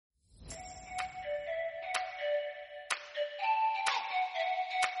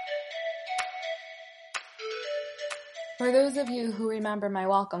For those of you who remember my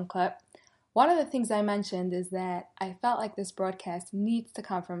welcome clip, one of the things I mentioned is that I felt like this broadcast needs to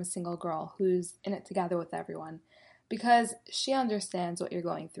come from a single girl who's in it together with everyone, because she understands what you're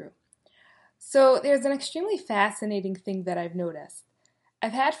going through. So there's an extremely fascinating thing that I've noticed.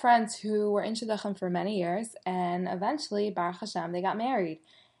 I've had friends who were in Shidduchim for many years, and eventually, Baruch Hashem, they got married.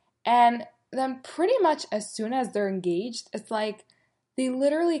 And then pretty much as soon as they're engaged, it's like they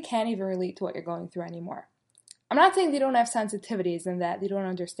literally can't even relate to what you're going through anymore. I'm not saying they don't have sensitivities and that they don't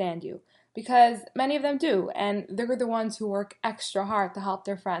understand you, because many of them do, and they're the ones who work extra hard to help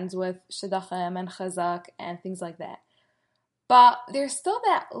their friends with shidduchim and chazak and things like that. But there's still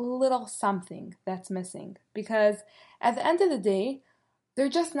that little something that's missing, because at the end of the day, they're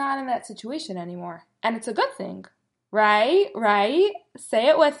just not in that situation anymore. And it's a good thing. Right? Say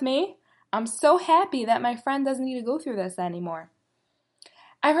it with me. I'm so happy that my friend doesn't need to go through this anymore.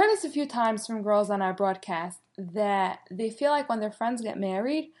 I've heard this a few times from girls on our broadcast that they feel like when their friends get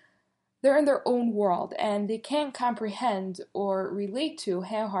married, they're in their own world and they can't comprehend or relate to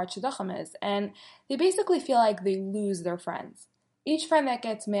how hard shidduchim is. And they basically feel like they lose their friends. Each friend that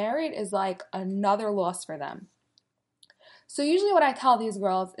gets married is like another loss for them. So usually what I tell these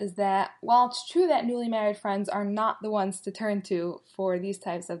girls is that while it's true that newly married friends are not the ones to turn to for these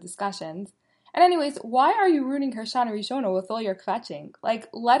types of discussions, and anyways, why are you ruining her Shana Rishona with all your kvetching? Like,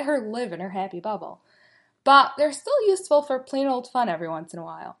 let her live in her happy bubble. But they're still useful for plain old fun every once in a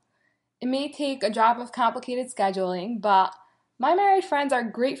while. It may take a job of complicated scheduling, but my married friends are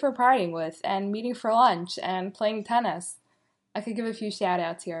great for partying with and meeting for lunch and playing tennis. I could give a few shout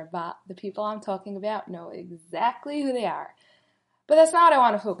outs here, but the people I'm talking about know exactly who they are. But that's not what I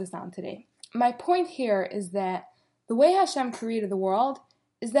want to focus on today. My point here is that the way Hashem created the world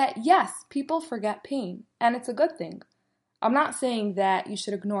is that, yes, people forget pain, and it's a good thing. I'm not saying that you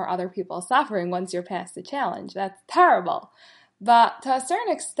should ignore other people's suffering once you're past the challenge. That's terrible. But to a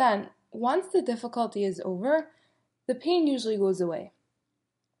certain extent, once the difficulty is over, the pain usually goes away.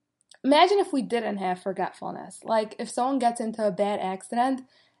 Imagine if we didn't have forgetfulness. Like if someone gets into a bad accident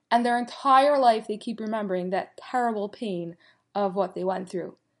and their entire life they keep remembering that terrible pain of what they went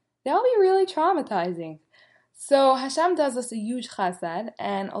through. That would be really traumatizing. So Hashem does us a huge chesed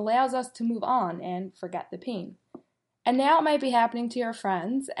and allows us to move on and forget the pain. And now it might be happening to your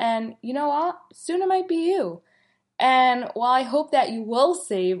friends, and you know what? Soon it might be you. And while I hope that you will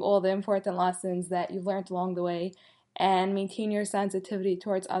save all the important lessons that you've learned along the way and maintain your sensitivity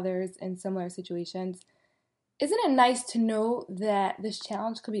towards others in similar situations, isn't it nice to know that this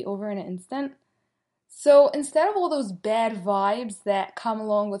challenge could be over in an instant? So instead of all those bad vibes that come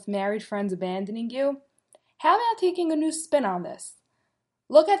along with married friends abandoning you, how about taking a new spin on this?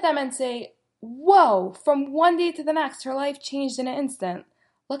 Look at them and say, whoa, from one day to the next, her life changed in an instant.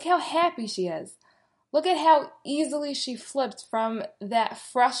 Look how happy she is. Look at how easily she flipped from that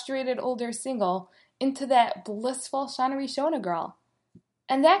frustrated older single into that blissful Shana Rishona girl.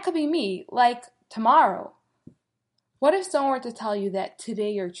 And that could be me, like tomorrow. What if someone were to tell you that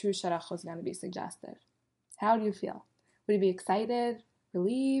today your true shidduch was going to be suggested? How do you feel? Would you be excited,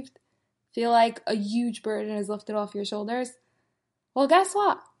 relieved, feel like a huge burden is lifted off your shoulders? Well, guess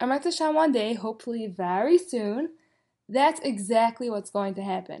what? Emet Hashem one day, hopefully very soon, that's exactly what's going to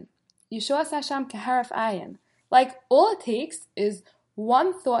happen. Yeshuas Hashem keharaf ayin. Like, all it takes is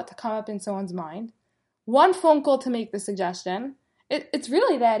one thought to come up in someone's mind, one phone call to make the suggestion. It's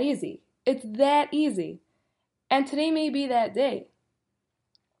really that easy. It's that easy. And today may be that day.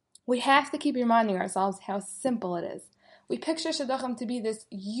 We have to keep reminding ourselves how simple it is. We picture shidduchim to be this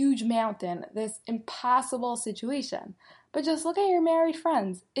huge mountain, this impossible situation. But just look at your married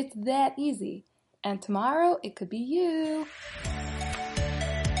friends. It's that easy. And tomorrow, it could be you.